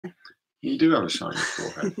You do have a shiny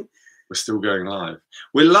forehead. We're still going live.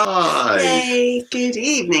 We're live. Yay! Good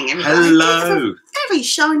evening, everybody. Hello. Very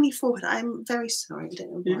shiny forehead. I'm very sorry. I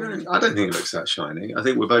don't know why. I don't think it looks that shiny. I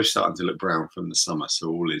think we're both starting to look brown from the summer, so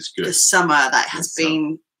all is good. The summer that has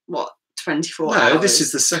been what 24 hours. No, this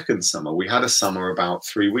is the second summer. We had a summer about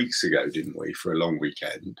 3 weeks ago, didn't we, for a long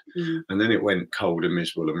weekend? And then it went cold and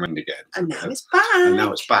miserable and rained again. And now it's back. And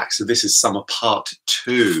now it's back. So this is summer part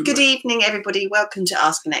 2. Good evening, everybody. Welcome to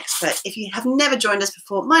Ask an Expert. If you have never joined us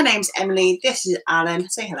before, my name's Emily. This is Alan.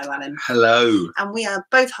 Say hello, Alan. Hello. And we are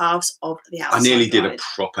both halves of the Outside I nearly Guide. did a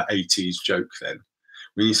proper 80s joke then.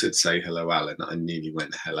 When you said say hello, Alan, I nearly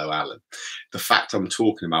went hello, Alan. The fact I'm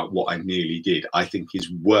talking about what I nearly did, I think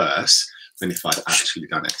is worse than if I'd actually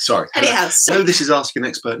done it. Sorry. Anyhow, so this is Ask an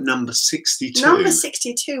Expert number 62. Number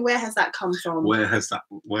 62. Where has that come from? Where has that?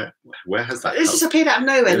 Where has that? This just appeared out of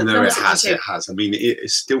nowhere. No, it has. It has. I mean, it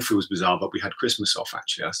still feels bizarre, but we had Christmas off.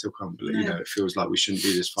 Actually, I still can't believe. It feels like we shouldn't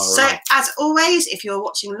be this far away. So, as always, if you're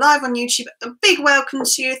watching live on YouTube, a big welcome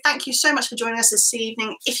to you. Thank you so much for joining us this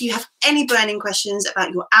evening. If you have any burning questions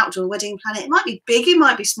about your outdoor wedding planning, it might be big, it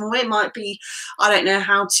might be small, it might be, I don't know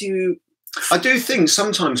how to. I do think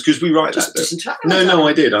sometimes, because we write that. No,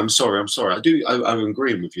 I did. I'm sorry. I'm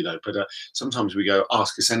agreeing with you though. But sometimes we go,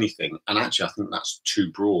 ask us anything, and actually, I think that's too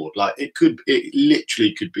broad. Like it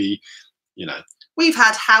literally could be, you know. We've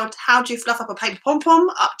had how do you fluff up a paper pom-pom,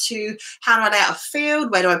 up to how do I lay out a field,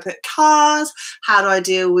 where do I put cars, how do I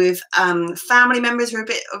deal with family members who are a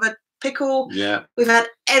bit of a pickle. Yeah, we've had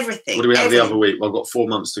everything. What do we have the other week? Well, I've got 4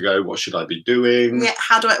 months to go. What should I be doing? Yeah,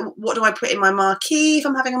 what do I put in my marquee if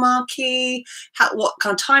I'm having a marquee? What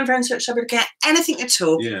kind of time frames should I be looking at? Anything at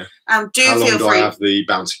all. Yeah. How long do I have the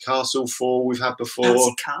bouncy castle for? We've had before.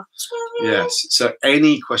 Bouncy castle. Yes. So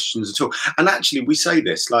any questions at all? And actually, we say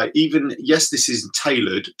this like yes, this is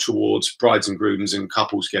tailored towards brides and grooms and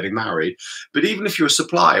couples getting married. But even if you're a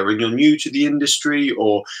supplier and you're new to the industry,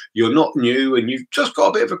 or you're not new and you've just got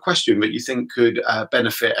a bit of a question but you think could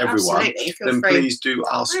benefit everyone, then please do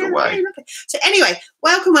ask away. So anyway,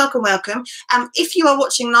 welcome. If you are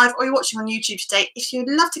watching live or you're watching on YouTube today, if you'd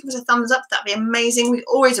love to give us a thumbs up, that'd be amazing. We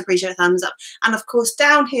always appreciate a thumbs up. And of course,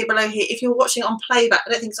 down here below here, if you're watching on playback,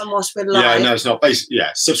 I don't think it's on whilst we're live. Yeah, no, it's not.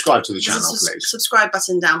 Yeah, subscribe to the channel, please. Subscribe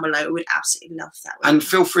button down below. We'd absolutely love that. And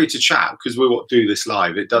feel free to chat, because we will do this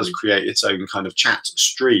live. It does create its own kind of chat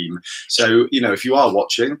stream. So, you know, if you are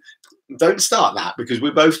watching, don't start that, because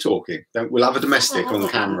we're both talking. We'll have a domestic on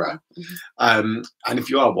camera. And if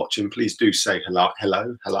you are watching, please do say hello.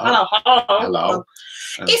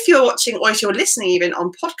 If you're watching, or if you're listening even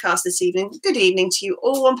on podcast this evening, good evening to you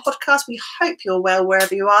all on podcast. We hope you're well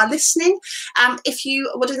wherever you are listening.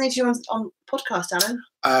 What do they do on podcast, Alan?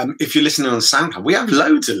 If you're listening on SoundCloud, we have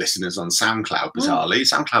loads of listeners on SoundCloud, bizarrely.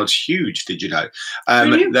 SoundCloud's huge, did you know?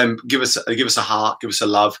 Then give us a heart, give us a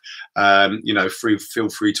love. You know, feel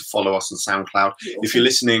free to follow us on SoundCloud. If you're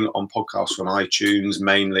listening on podcasts on iTunes,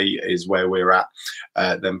 mainly is where we're at,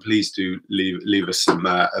 then please do leave us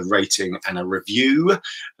a rating and a review.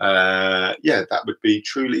 Yeah, that would be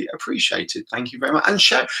truly appreciated. Thank you very much. And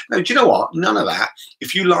share. No, do you know what? None of that.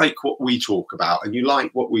 If you like what we talk about and you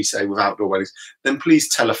like what we say with outdoor weddings, then please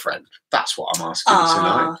tell a friend. That's what I'm asking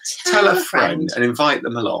tonight. Tell a friend and invite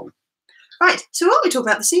them along. Right, so what are we talking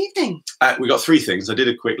about this evening? We got 3 things. I did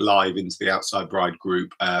a quick live into the Outside Bride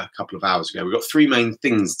group a couple of hours ago. We've got 3 main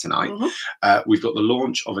things tonight. We've got the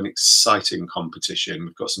launch of an exciting competition.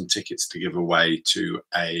 We've got some tickets to give away to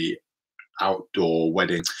a outdoor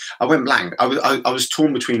wedding. I went blank. I was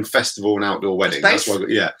torn between festival and outdoor wedding. That's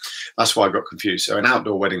why I got confused. So an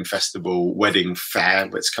outdoor wedding festival, wedding fair,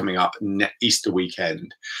 that's coming up Easter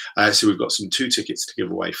weekend. So we've got 2 tickets to give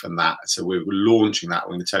away from that. So we're launching that.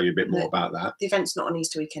 We're going to tell you a bit more about that. The event's not on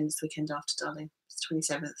Easter weekend. It's the weekend after, darling. It's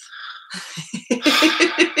 27th.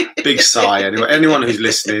 Big sigh. Anyway, anyone who's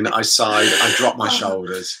listening, I sighed. I dropped my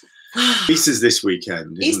shoulders. Easter's this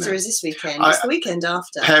weekend. Easter is this weekend. It's the weekend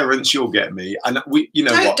after. Parents, you'll get me. And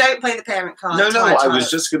don't play the parent card. No. I was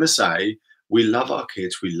just going to say, we love our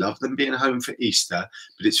kids. We love them being home for Easter.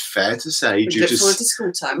 But it's fair to say, look forward to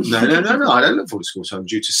school time. No. I don't look forward to school time.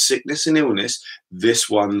 Due to sickness and illness, this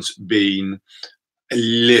one's been a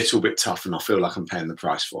little bit tough, and I feel like I'm paying the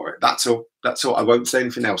price for it. That's all. I won't say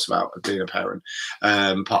anything else about being a parent,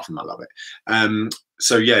 apart from I love it.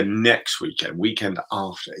 So yeah, next weekend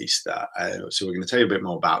after Easter. So we're going to tell you a bit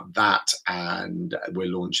more about that, and we're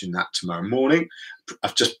launching that tomorrow morning.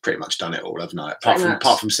 I've just pretty much done it all, haven't I?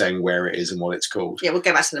 Apart from saying where it is and what it's called. Yeah, we'll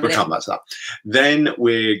go back to that. We'll come back to that. Then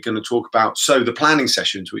we're going to talk about the planning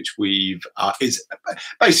sessions, which we've is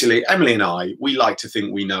basically Emily and I. We like to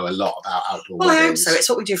think we know a lot about outdoor weddings. I hope so. It's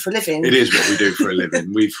what we do for a living. It is what we do for a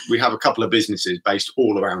living. We have a couple of businesses based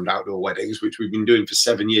all around outdoor weddings, which we've been doing for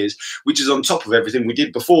 7 years, which is on top of everything we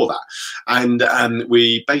did before that. And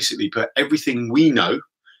we basically put everything we know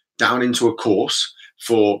down into a course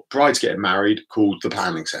for brides getting married called the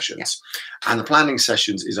planning sessions. Yeah. And the planning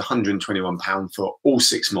sessions is £121 for all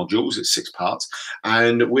 6 modules. It's 6 parts.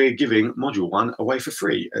 And we're giving module 1 away for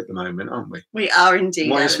free at the moment, aren't we? We are indeed.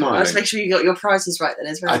 Why are you smiling? Let's make sure you got your prices right then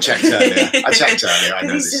as well. I checked earlier. I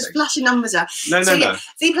know this. Just flashing numbers out. No.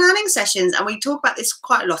 The planning sessions, and we talk about this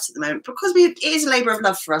quite a lot at the moment because it is a labour of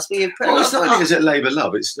love for us. We have put it's not only is it labour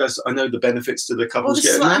love. It's just, I know the benefits to the couples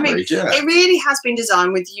getting married. I mean. Yeah. It really has been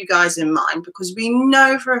designed with you guys in mind, because we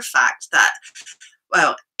know for a fact that,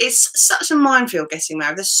 well, it's such a minefield getting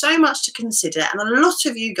married. There's so much to consider, and a lot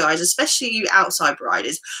of you guys, especially you outside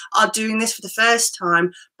briders, are doing this for the first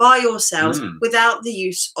time by yourselves without the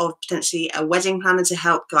use of potentially a wedding planner to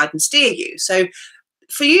help guide and steer you. So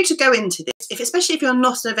for you to go into this, especially if you're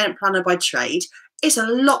not an event planner by trade, it's a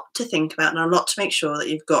lot to think about and a lot to make sure that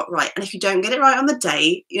you've got right. And if you don't get it right on the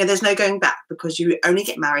day, there's no going back, because you only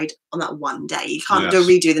get married on that one day. You can't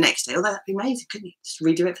redo the next day. Although that'd be amazing, couldn't you? Just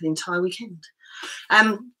redo it for the entire weekend.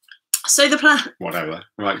 So the plan. Whatever.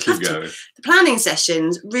 Right, keep going. The planning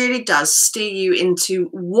sessions really does steer you into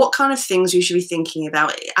what kind of things you should be thinking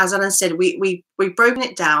about. As Alan said, we've broken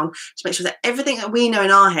it down to make sure that everything that we know in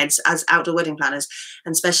our heads as outdoor wedding planners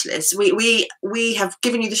and specialists, we have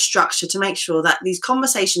given you the structure to make sure that these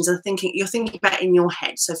conversations you're thinking about in your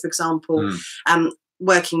head. So, for example,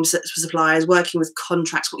 working with suppliers, working with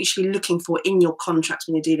contracts, what you should be looking for in your contracts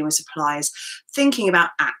when you're dealing with suppliers, thinking about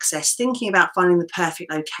access, thinking about finding the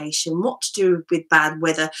perfect location, what to do with bad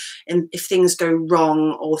weather, and if things go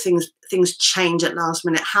wrong or things change at last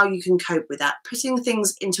minute, how you can cope with that, putting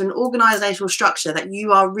things into an organisational structure that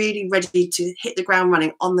you are really ready to hit the ground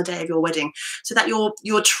running on the day of your wedding, so that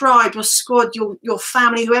your tribe, your squad, your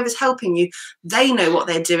family, whoever's helping you, they know what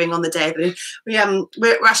they're doing on the day of it.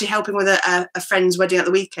 We're actually helping with a friend's wedding at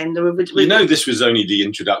the weekend. And this was only the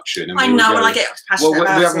introduction. And I know, and I get passionate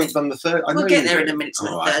about we haven't done the third. We'll get there in a minute to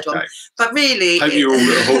the third one. But really, hope you're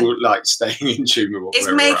all like staying in tune with what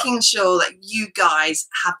it's making sure that you guys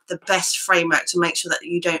have the best framework to make sure that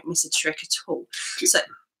you don't miss a trick at all. So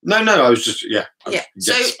no, I was just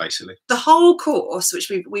so basically the whole course which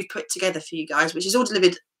we've put together for you guys, which is all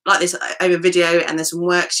delivered like this over video, and there's some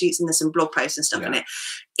worksheets and there's some blog posts and stuff in it.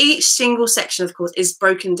 Each single section, of course, is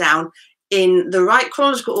broken down in the right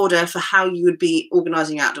chronological order for how you would be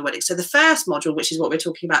organising outdoor weddings. So the first module, which is what we're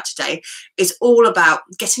talking about today, is all about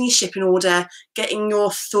getting your ship in order, getting your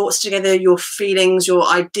thoughts together, your feelings, your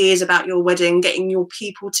ideas about your wedding, getting your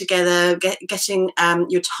people together, getting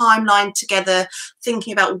your timeline together,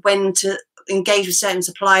 thinking about when to engage with certain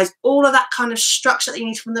suppliers, all of that kind of structure that you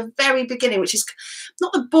need from the very beginning, which is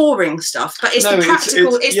not the boring stuff, but it's the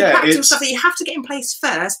practical stuff that you have to get in place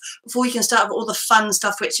first before you can start with all the fun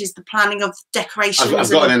stuff, which is the planning of decorations. I've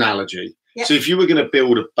got an analogy. Yep. So if you were going to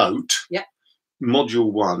build a boat, yep,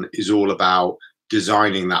 module 1 is all about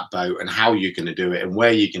designing that boat and how you're going to do it and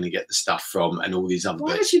where you're going to get the stuff from and all these other bits.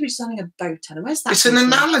 Why would you be designing a boat, Anna? Where's that? It's an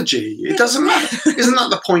analogy. It doesn't matter. Isn't that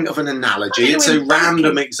the point of an analogy? It's a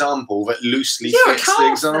random example that loosely fits the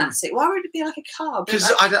example. Why would it be like a car?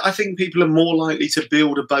 Because I think people are more likely to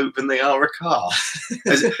build a boat than they are a car.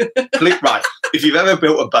 Right. If you've ever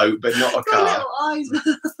built a boat but not a car. Little eyes.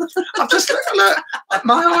 I'm just look.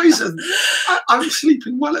 My eyes are. I'm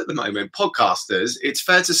sleeping well at the moment. Podcasters, it's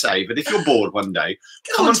fair to say that if you're bored one day,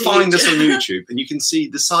 come and find us on YouTube, and you can see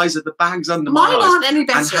the size of the bags under my eyes. Mine aren't any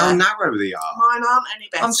better. And how narrow they are. Mine aren't any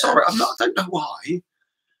better. I'm sorry. I don't know why.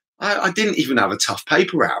 I didn't even have a tough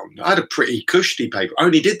paper round. I had a pretty cushy paper. I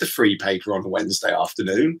only did the free paper on a Wednesday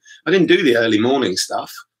afternoon. I didn't do the early morning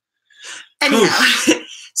stuff. Anyhow,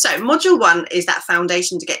 so module 1 is that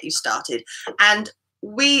foundation to get you started. And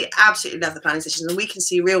we absolutely love the planning sessions, and we can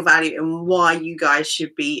see real value in why you guys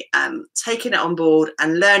should be taking it on board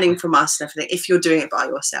and learning from us and everything if you're doing it by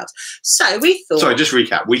yourselves. So we thought... Sorry, just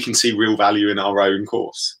recap. We can see real value in our own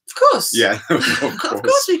course. Of course. Yeah, of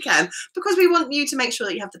course we can, because we want you to make sure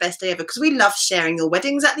that you have the best day ever, because we love sharing your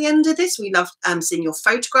weddings at the end of this. We love seeing your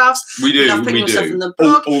photographs. We do. We love putting yourself in the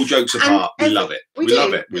blog. All jokes apart, we love it. We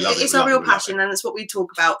love it. We love it. It's our real passion, and it's what we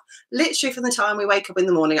talk about literally from the time we wake up in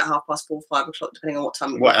the morning at 4:30, 5 o'clock, depending on what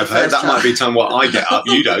time. Whatever. That might be time what I get up.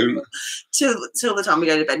 You don't. till the time we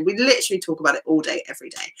go to bed. We literally talk about it all day, every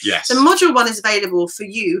day. Yes. So module 1 is available for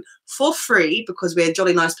you for free, because we're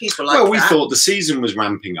jolly nice people like that. Well, we thought the season was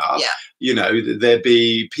ramping up. Yeah. You know, there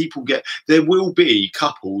will be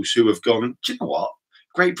couples who have gone, do you know what?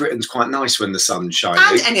 Great Britain's quite nice when the sun's shining.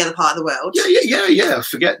 And any other part of the world. Yeah.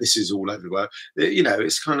 Forget this is all over the world. You know,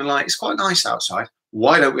 it's kind of like, it's quite nice outside.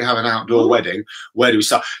 Why don't we have an outdoor wedding? Where do we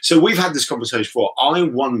start? So we've had this conversation before. I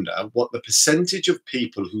wonder what the percentage of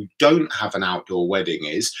people who don't have an outdoor wedding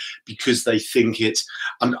is, because they think it's,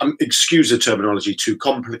 excuse the terminology, too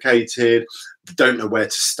complicated, don't know where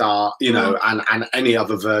to start, you know, and any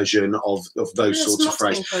other version of those sorts of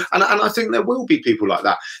phrases. And I think there will be people like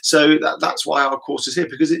that. So that's why our course is here,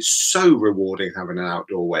 because it's so rewarding having an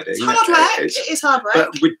outdoor wedding. It's hard work. It is hard work.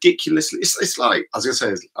 But ridiculously, it's like, I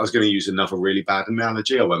was going to use another really bad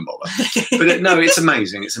analogy. I won't bother. But no, it's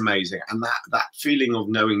amazing. It's amazing. And that feeling of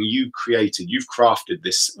knowing you've crafted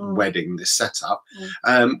this wedding, this setup,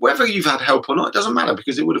 whether you've had help or not, it doesn't matter,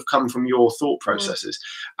 because it would have come from your thought processes.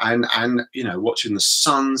 And you know, watching the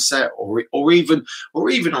sunset, or even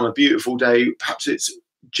on a beautiful day, perhaps it's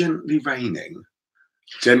gently raining.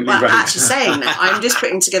 Actually saying that, I'm just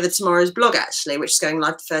putting together tomorrow's blog, actually, which is going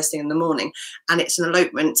live the first thing in the morning, and it's an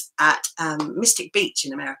elopement at Mystic Beach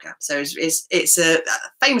in America. So it's a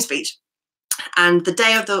famous beach, and the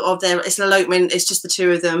day of it's an elopement. It's just the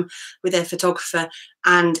two of them with their photographer,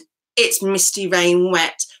 and it's misty, rain,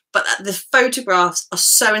 wet. But the photographs are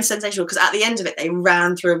so sensational, because at the end of it, they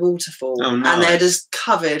ran through a waterfall. Oh, nice. And they're just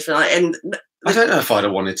covered. And I don't know if I'd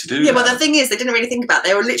have wanted to do that. Yeah, well, the thing is, they didn't really think about it.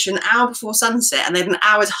 They were literally an hour before sunset, and they had an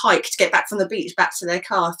hour's hike to get back from the beach back to their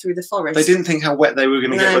car through the forest. They didn't think how wet they were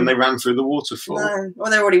going to get when they ran through the waterfall. No,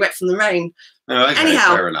 well, they're already wet from the rain. Oh, okay,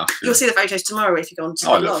 anyhow, fair enough. You'll see the photos tomorrow if you go on to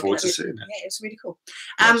the I blog. look forward to seeing it. Yeah, it's really cool.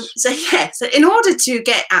 Yes. So in order to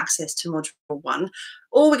get access to module 1,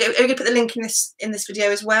 are we going to put the link in this video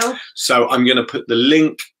as well? So I'm going to put the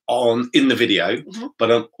link in the video,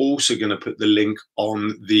 but I'm also going to put the link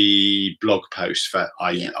on the blog post that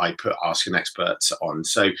I put Ask an Expert on.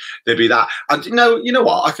 So there'll be that. And you know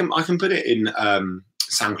what? I can put it in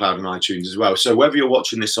SoundCloud and iTunes as well. So whether you're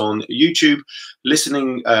watching this on YouTube,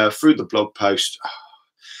 listening through the blog post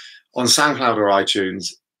on SoundCloud or iTunes,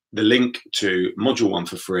 the link to module 1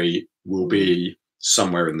 for free will be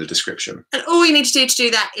somewhere in the description. And all you need to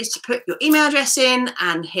do that is to put your email address in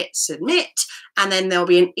and hit submit, and then there'll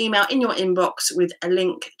be an email in your inbox with a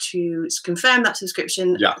link to confirm that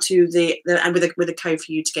subscription to and with a code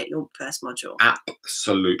for you to get your first module.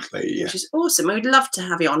 Absolutely. Which is awesome. We'd love to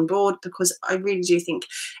have you on board, because I really do think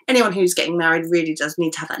anyone who's getting married really does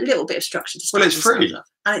need to have that little bit of structure to start. Well, it's free.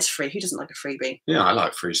 And it's free. Who doesn't like a freebie? Yeah, I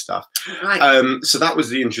like free stuff. Right. So that was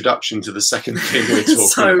the introduction to the second thing we're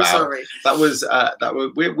talking about. Sorry.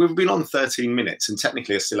 We've been on 13 minutes, and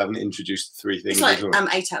technically I still haven't introduced the 3 things. It's like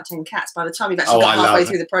 8 out of 10 cats. By the time you've actually got halfway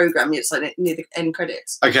through the program, it's like near the end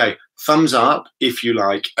credits. Okay, thumbs up if you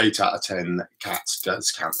like 8 out of 10 cats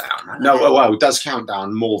does count down. It does count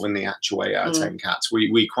down more than the actual 8 out of 10 cats.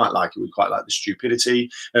 We quite like it. We quite like the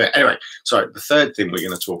stupidity. Anyway, sorry. The third thing we're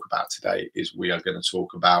going to talk about today is we are going to talk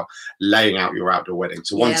about laying out your outdoor wedding.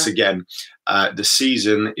 So once again, the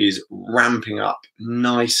season is ramping up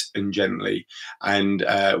nice and gently, and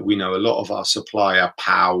we know a lot of our supplier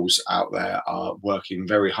pals out there are working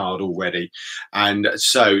very hard already. And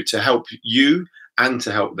so to help you and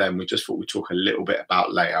to help them, we just thought we'd talk a little bit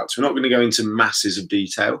about layouts. We're not going to go into masses of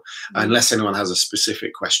detail unless anyone has a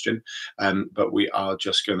specific question, but we are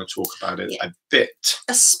just going to talk about it a bit.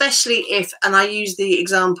 Especially if, and I use the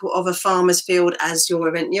example of a farmer's field as your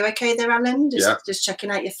event. You okay there, Alan? Just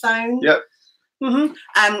checking out your phone? Yep.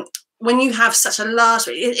 When you have such a large,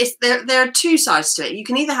 there are 2 sides to it. You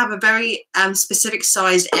can either have a very specific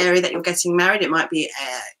sized area that you're getting married. It might be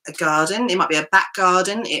a garden, it might be a back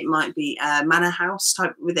garden, it might be a manor house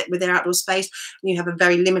type with their outdoor space, and you have a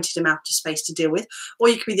very limited amount of space to deal with. Or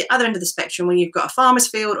you could be the other end of the spectrum, when you've got a farmer's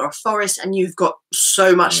field or a forest, and you've got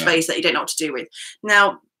so much space that you don't know what to do with.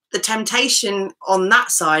 Now, the temptation on that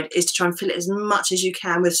side is to try and fill it as much as you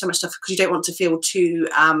can with so much stuff, because you don't want to feel too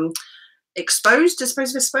exposed,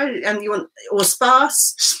 and you want, or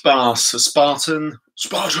sparse, Spartan,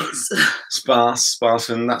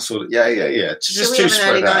 that sort of, just too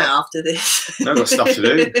spread out. After this, I've got stuff to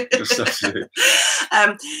do.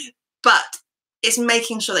 But it's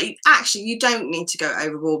making sure that you don't need to go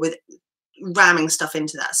overboard with ramming stuff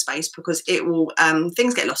into that space, because it will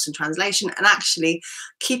things get lost in translation, and actually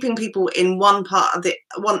keeping people in one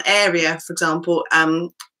area, for example,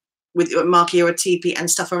 with a marquee or a teepee and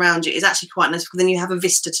stuff around you, is actually quite nice, because then you have a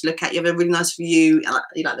vista to look at. You have a really nice view. You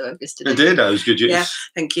like the word vista? I did. That was good use. Yeah,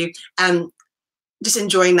 thank you. Just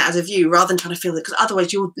enjoying that as a view rather than trying to feel it, because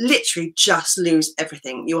otherwise you'll literally just lose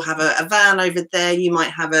everything. You'll have a van over there, you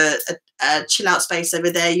might have a chill out space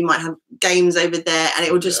over there, you might have games over there, and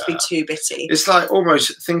it will just be too bitty. It's like,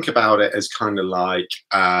 almost think about it as kind of like,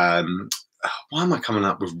 why am I coming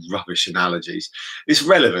up with rubbish analogies? It's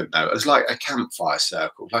relevant though. It's like a campfire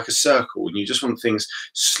circle, like a circle, and you just want things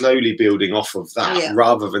slowly building off of that,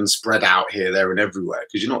 rather than spread out here, there, and everywhere.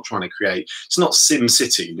 Because you're not trying to create. It's not Sim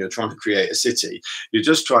City. You're trying to create a city. You're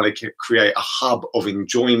just trying to create a hub of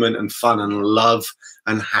enjoyment and fun and love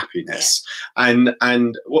and happiness. And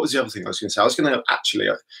what was the other thing I was going to say? I was going to actually.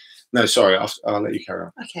 No, sorry, I'll let you carry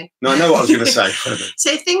on. Okay. No, I know what I was going to say.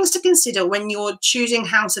 So things to consider when you're choosing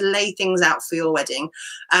how to lay things out for your wedding.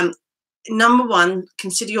 Number one,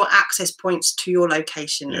 consider your access points to your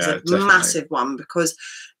location. Is a massive one, because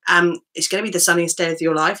it's going to be the sunniest day of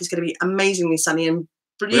your life. It's going to be amazingly sunny and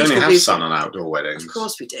beautiful. We only have sun on outdoor weddings. Of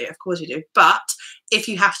course we do. Of course we do. But if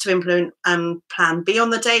you have to implement plan B on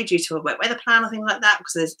the day due to a wet weather plan or things like that,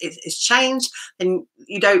 because it's changed, then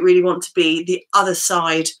you don't really want to be the other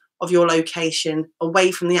side of your location,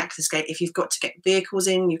 away from the access gate. If you've got to get vehicles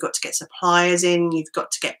in, you've got to get suppliers in, you've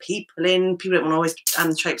got to get people in. People don't want to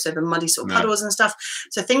always traipse over muddy sort of puddles and stuff.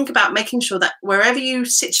 So think about making sure that wherever you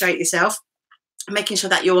situate yourself, making sure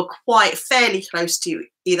that you're quite fairly close to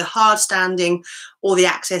either hard standing or the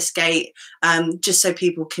access gate, just so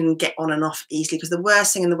people can get on and off easily. Because the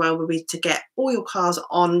worst thing in the world would be to get all your cars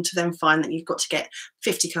on, to then find that you've got to get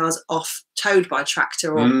 50 cars off, towed by a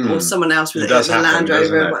tractor or someone else with a Land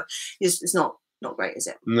Rover. It's not great, is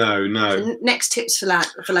it? No. So next tips for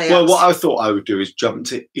layouts. Well, what I thought I would do is jump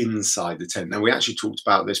to inside the tent. Now, we actually talked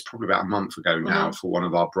about this probably about a month ago now for one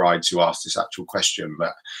of our brides who asked this actual question.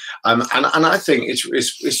 But and I think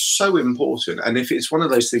it's so important. And if it's one of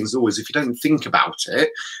those things, always, if you don't think about it,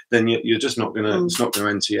 then you're just not gonna it's not gonna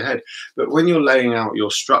enter your head. But when you're laying out your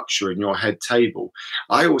structure in your head table,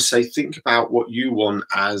 I always say think about what you want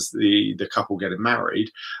as the couple getting married,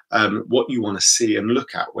 what you want to see and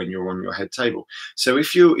look at when you're on your head table. So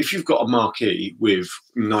if you've got a marquee with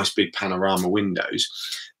nice big panorama windows,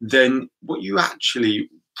 then what you actually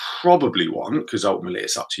probably want, because ultimately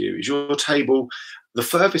it's up to you, is your table the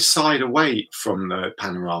furthest side away from the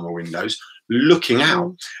panorama windows, looking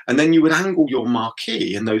out, and then you would angle your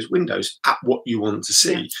marquee and those windows at what you want to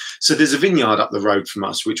see. So there's a vineyard up the road from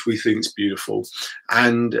us which we think is beautiful,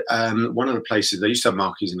 and one of the places, they used to have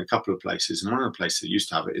marquees in a couple of places, and one of the places they used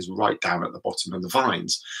to have it is right down at the bottom of the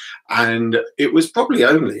vines, and it was probably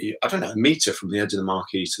only, I don't know, a metre from the edge of the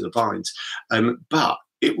marquee to the vines, but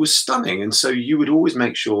it was stunning. And so you would always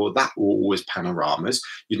make sure that were always panoramas.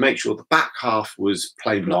 You'd make sure the back half was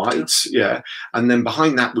plain lights, and then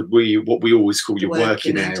behind that would be what we always call your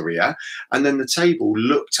working area. And then the table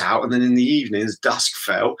looked out, and then in the evening, as dusk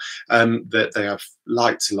fell, that they have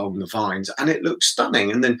lights along the vines, and it looks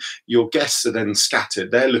stunning. And then your guests are then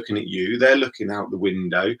scattered. They're looking at you, they're looking out the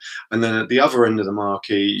window, and then at the other end of the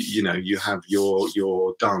marquee, you know, you have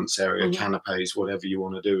your dance area, canapes, whatever you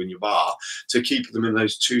want to do in your bar, to keep them in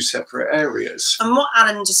those two separate areas. And what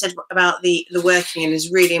Alan just said about the working in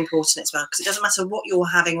is really important as well, because it doesn't matter what you're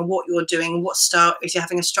having and what you're doing, what style, if you're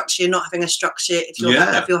having a structure, you're not having a structure, if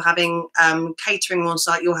you're having catering on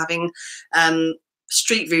site, you're having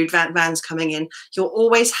street food vans coming in, you'll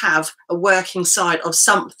always have a working side of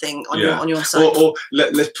something on your site. Or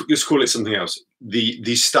let's call it something else.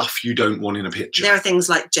 The stuff you don't want in a picture. There are things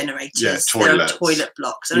like generators, toilets. there are toilet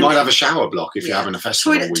blocks. You might have a shower block if you're having a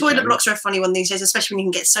festival. Toilet blocks are a funny one these days, especially when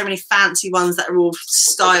you can get so many fancy ones that are all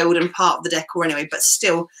styled and part of the decor anyway, but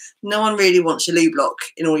still, no one really wants your loo block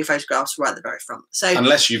in all your photographs right at the very front. So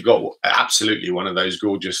unless you've got absolutely one of those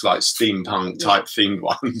gorgeous like steampunk type themed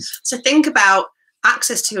ones. So think about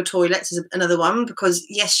access to your toilets is another one, because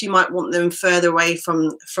yes, you might want them further away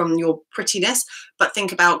from your prettiness, but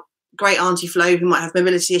think about great Auntie Flo who might have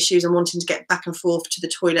mobility issues and wanting to get back and forth to the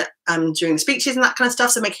toilet during the speeches and that kind of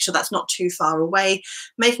stuff. So making sure that's not too far away,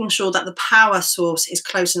 making sure that the power source is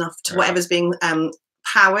close enough to whatever's being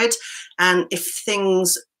powered, and if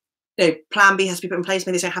things, plan B has to be put in place,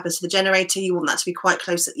 maybe something happens to the generator, you want that to be quite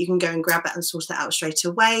close that you can go and grab that and sort that out straight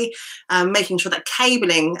away. Making sure that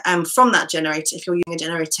cabling from that generator, if you're using a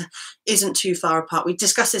generator, isn't too far apart. We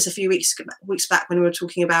discussed this a few weeks back when we were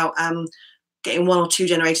talking about getting 1 or 2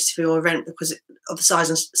 generators for your event because of the size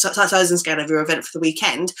and scale of your event for the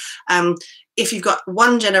weekend. If you've got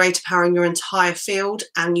 1 generator powering your entire field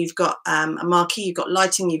and you've got a marquee, you've got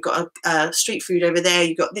lighting, you've got street food over there,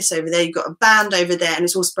 you've got this over there, you've got a band over there, and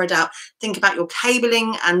it's all spread out, think about your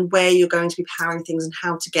cabling and where you're going to be powering things and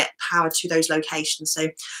how to get power to those locations. So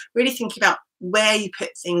really thinking about where you put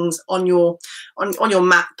things on your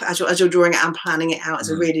map as you're drawing it and planning it out is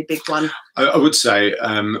a really big one. I would say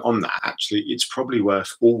on that, actually, it's probably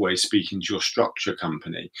worth always speaking to your structure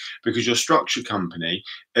company, because your structure company,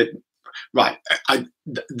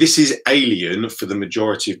 this is alien for the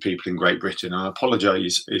majority of people in Great Britain. I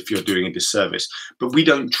apologise if you're doing a disservice, but we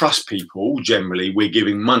don't trust people generally we're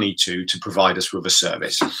giving money to provide us with a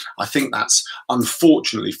service. I think that's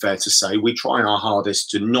unfortunately fair to say. We try our hardest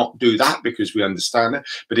to not do that because we understand it,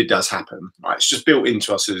 but it does happen. Right? It's just built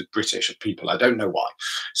into us as British people. I don't know why.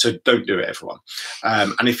 So don't do it, everyone.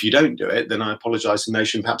 And if you don't do it, then I apologise to the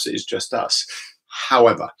nation. Perhaps it is just us.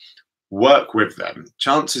 However, work with them.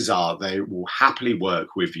 Chances are they will happily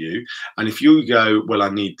work with you. And if you go, well, I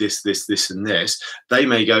need this, this, this, and this, they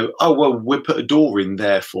may go, oh, well, we'll put a door in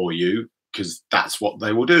there for you, because that's what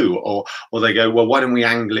they will do. Or they go, well, why don't we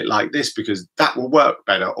angle it like this, because that will work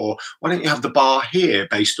better. Or why don't you have the bar here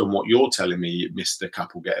based on what you're telling me, Mr.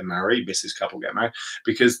 Couple getting married, Mrs. Couple getting married,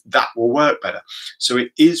 because that will work better. So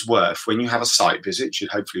it is worth, when you have a site visit, you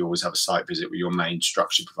should hopefully always have a site visit with your main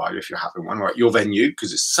structure provider if you're having one, or at your venue,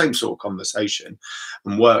 because it's the same sort of conversation,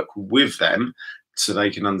 and work with them so they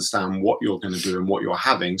can understand what you're going to do and what you're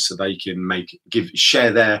having, so they can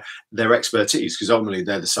share their expertise, because ultimately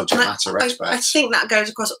they're the subject matter experts. I think that goes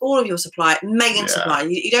across all of your main supply.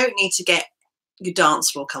 You don't need to get your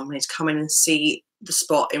dance floor company to come in and see the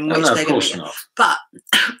spot in which they're going to be. But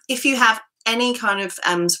if you have any kind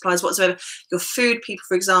of supplies whatsoever, your food people,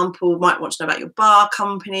 for example, might want to know about your bar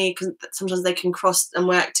company, because sometimes they can cross and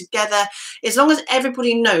work together. As long as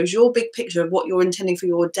everybody knows your big picture of what you're intending for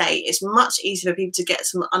your day, it's much easier for people to get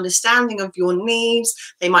some understanding of your needs.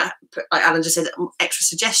 They might put, like Alan just said, extra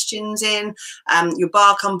suggestions in. Your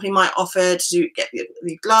bar company might offer to get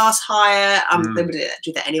the glass hire. They would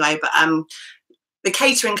do that anyway, but the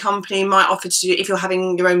catering company might offer to, if you're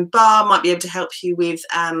having your own bar, might be able to help you with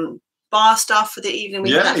bar stuff for the evening. We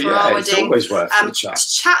did that for our wedding. It's always worth a chat.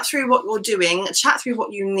 Chat through what you're doing, chat through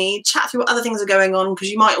what you need, chat through what other things are going on,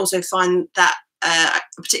 because you might also find that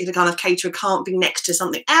a particular kind of caterer can't be next to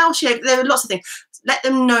something else. You know, there are lots of things. Let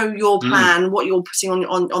them know your plan, what you're putting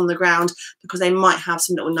on the ground, because they might have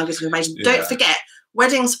some little nuggets of information. Don't forget,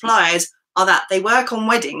 wedding suppliers are that they work on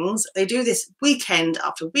weddings. They do this weekend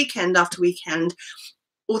after weekend after weekend.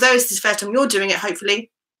 Although it's the first time you're doing it,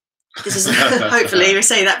 hopefully. This is hopefully we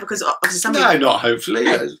say that because obviously some people, not hopefully.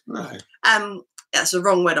 No. That's a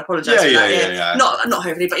wrong word. I apologise for that. Yeah. Not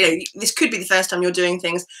hopefully, but this could be the first time you're doing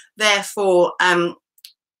things. Therefore,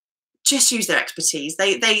 just use their expertise.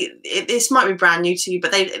 This might be brand new to you,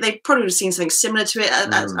 but they probably have seen something similar to it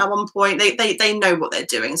at one point. They know what they're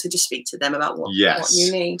doing, so just speak to them about what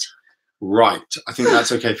you need. Right, I think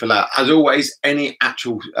that's okay for that. As always, any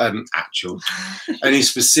any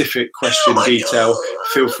specific question, detail,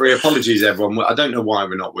 feel free. Apologies, everyone. I don't know why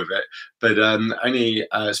we're not with it, but any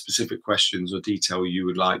specific questions or detail you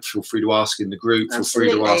would like, feel free to ask in the group.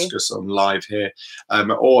 Absolutely. Feel free to ask us on live here,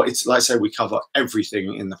 or it's like I say, we cover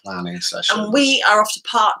everything in the planning session. And we are off to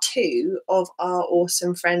part 2 of our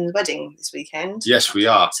awesome friend's wedding this weekend. Yes, we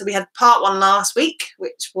are. So we had part 1 last week,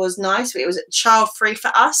 which was nice. It was child-free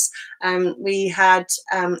for us. We had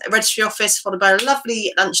a registry office followed by a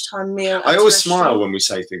lovely lunchtime meal. I always smile when we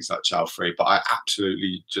say things like child-free, but I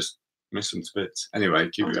absolutely just miss them to bits. Anyway,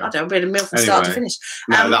 keep going. I don't. We had a meal from start to finish.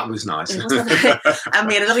 No, that was nice. And we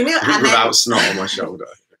had a lovely meal. And without snot on my shoulder.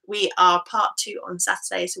 We are part 2 on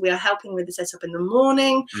Saturday, so we are helping with the setup in the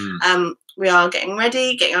morning. We are getting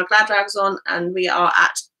ready, getting our glad rags on, and we are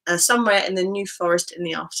at somewhere in the New Forest in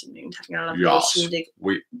the afternoon, having a lovely shindig.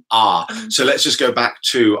 We are. So let's just go back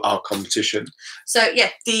to our competition. So yeah,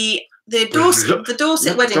 the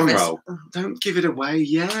Dorset Wedding Festival. Don't give it away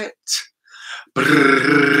yet.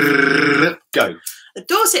 Go. The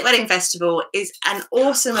Dorset Wedding Festival is an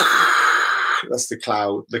awesome. That's the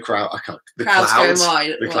crowd. The crowd. I can't. The crowds going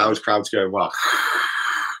wide. The crowds going wild.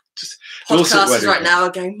 Podcasters right now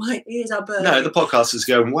are going, my ears are burning. No, the podcasters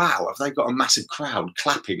going, wow, have they got a massive crowd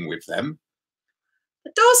clapping with them?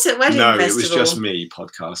 The Dorset Wedding Festival. No, it was just me,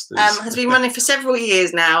 podcasters. Has been running for several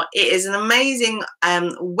years now. It is an amazing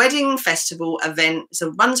wedding festival event. So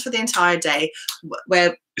it runs for the entire day.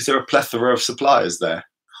 Where is there a plethora of suppliers there?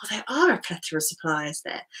 Oh, there are a plethora of suppliers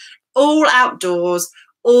there. All outdoors.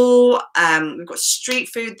 All we've got street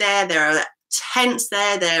food there. There are tents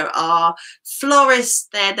there are florists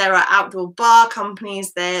there are outdoor bar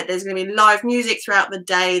companies there's going to be live music throughout the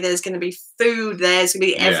day, there's going to be food, there's going to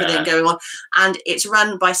be everything going on, and it's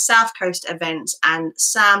run by South Coast Events, and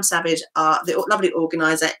Sam Savage, the lovely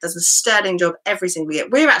organizer, does a sterling job every single year.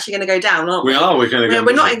 We're actually going to go down, aren't we?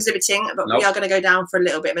 We're not exhibiting, but we are going to go down for a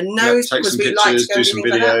little bit of a nose, because we like to go do some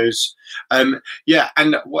videos. Yeah,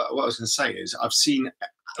 and what I was going to say is I've seen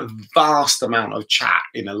a vast amount of chat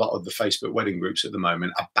in a lot of the Facebook wedding groups at the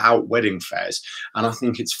moment about wedding fairs, and I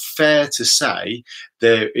think it's fair to say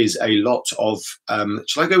there is a lot of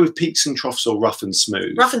shall I go with peaks and troughs or rough and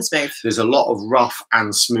smooth? Rough and smooth. There's a lot of rough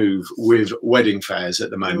and smooth with wedding fairs at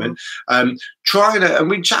the moment. And we've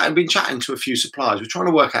been chatting to a few suppliers. We're trying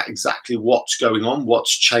to work out exactly what's going on,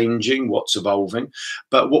 what's changing, what's evolving.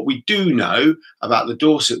 But what we do know about the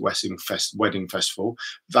Dorset Wedding Festival,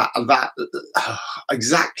 that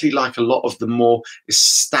exactly like a lot of the more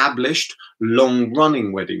established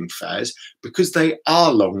long-running wedding fairs, because they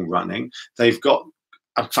are long-running, they've got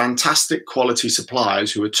a fantastic quality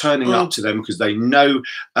suppliers who are turning up to them because they know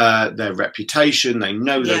their reputation, they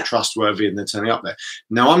know they're trustworthy, and they're turning up there.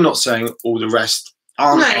 Now, I'm not saying all the rest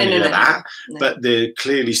aren't any of that, but there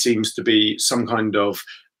clearly seems to be some kind of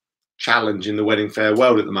challenge in the wedding fair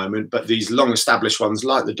world at the moment. But these long-established ones,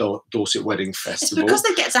 like the Dorset Wedding Festival, it's because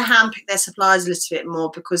they get to handpick their suppliers a little bit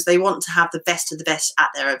more, because they want to have the best of the best at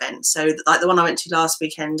their event. So, like the one I went to last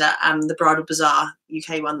weekend at the Bridal Bazaar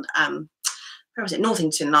UK one. Where was it?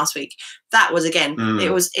 Northington last week. That was, again,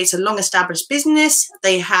 it's a long established business.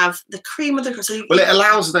 They have the cream of the crop. So well, it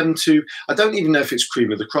allows them to, I don't even know if it's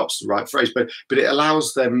cream of the crop's the right phrase, but it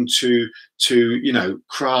allows them to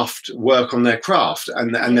work on their craft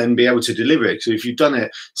and then be able to deliver it. So if you've done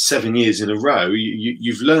it 7 years in a row,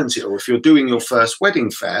 you've learned it. Or if you're doing your first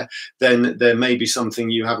wedding fair, then there may be something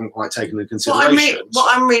you haven't quite taken into consideration.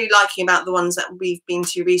 What I'm really liking about the ones that we've been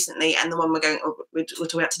to recently, and the one we're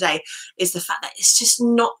talking about today, is the fact that it's just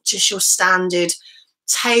not just your standard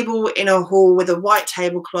table in a hall with a white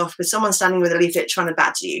tablecloth with someone standing with a leaflet trying to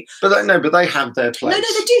badger you. But they have their place. No,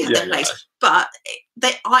 they do have their place. But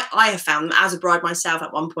I have found them, as a bride myself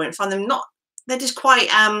at one point, they're just quite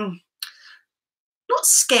not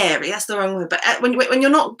scary, that's the wrong word, but when you're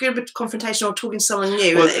not good with confrontation or talking to someone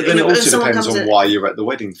new. Well, then it also depends on why you're at the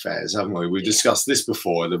wedding fairs, haven't we? We've discussed this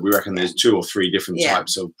before, that we reckon there's 2 or 3 different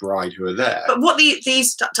types of bride who are there. But what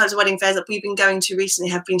these types of wedding fairs that we've been going to recently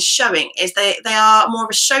have been showing is they are more of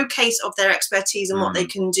a showcase of their expertise and what they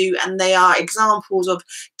can do, and they are examples of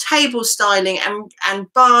table styling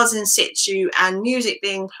and bars in situ and music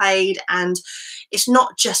being played, and it's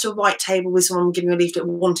not just a white table with someone giving you a leaflet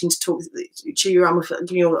wanting to talk to you around,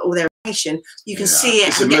 giving you all their information. You can see it.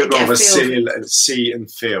 It's a bit more of a see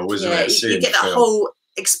and feel, isn't it? You get that whole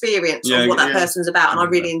experience of what that person's about, and I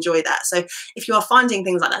really enjoy that. So if you are finding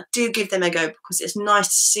things like that, do give them a go, because it's nice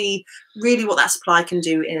to see really what that supply can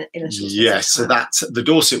do in a short time. So that's the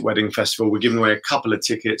Dorset Wedding Festival. We're giving away a couple of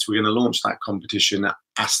tickets. We're going to launch that competition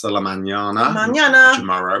hasta la mañana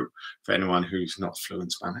tomorrow, for anyone who's not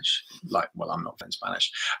fluent Spanish. I'm not fluent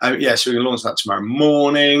Spanish. So we're going to launch that tomorrow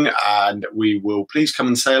morning, and we will, please come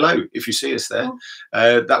and say hello if you see us there.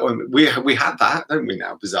 That one, we had that, don't we,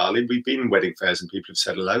 now, bizarrely. We've been in wedding fairs and people have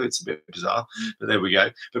said hello. It's a bit bizarre, but there we go.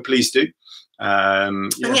 But please do.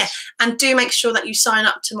 And do make sure that you sign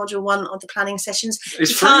up to module 1 of the planning sessions.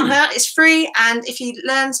 It's free. It's free, and if you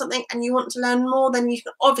learn something and you want to learn more, then you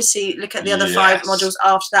can obviously look at the other 5 modules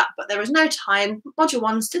after that, but there is no time. Module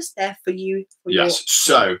 1's just there for you.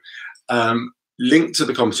 So link to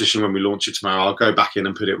the competition when we launch it tomorrow. I'll go back in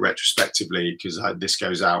and put it retrospectively, because this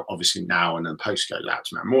goes out obviously now, and then post goes out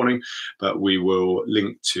tomorrow morning, but we will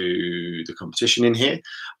link to the competition in here.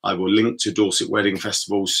 I will link to Dorset Wedding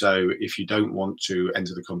Festival, so if you don't want to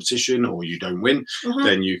enter the competition or you don't win,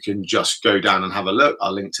 then you can just go down and have a look.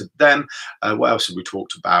 I'll link to them. What else have we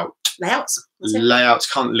talked about? Layouts.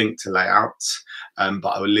 Can't link to layouts, but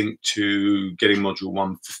I will link to getting module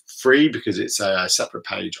 1 for free, because it's a separate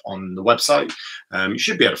page on the website. You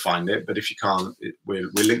should be able to find it, but if you can't, we'll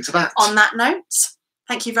link to that. On that note,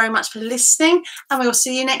 thank you very much for listening, and we will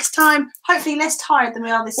see you next time. Hopefully less tired than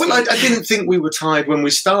we are this week. I didn't think we were tired when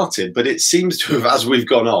we started, but it seems to have, as we've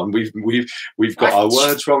gone on, we've got our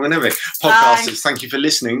words wrong and everything. Podcasters, thanhank you for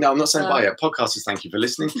listening. No, I'm not saying bye yet. Podcasters, thank you for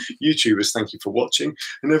listening. YouTubers, thank you for watching,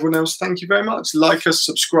 and everyone else, thank you very much. Like us,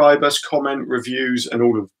 subscribe us, comment, reviews, and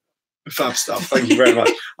all of the fab stuff. Thank you very much.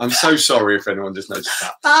 I'm so sorry if anyone just noticed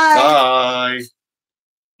that. Bye. Bye.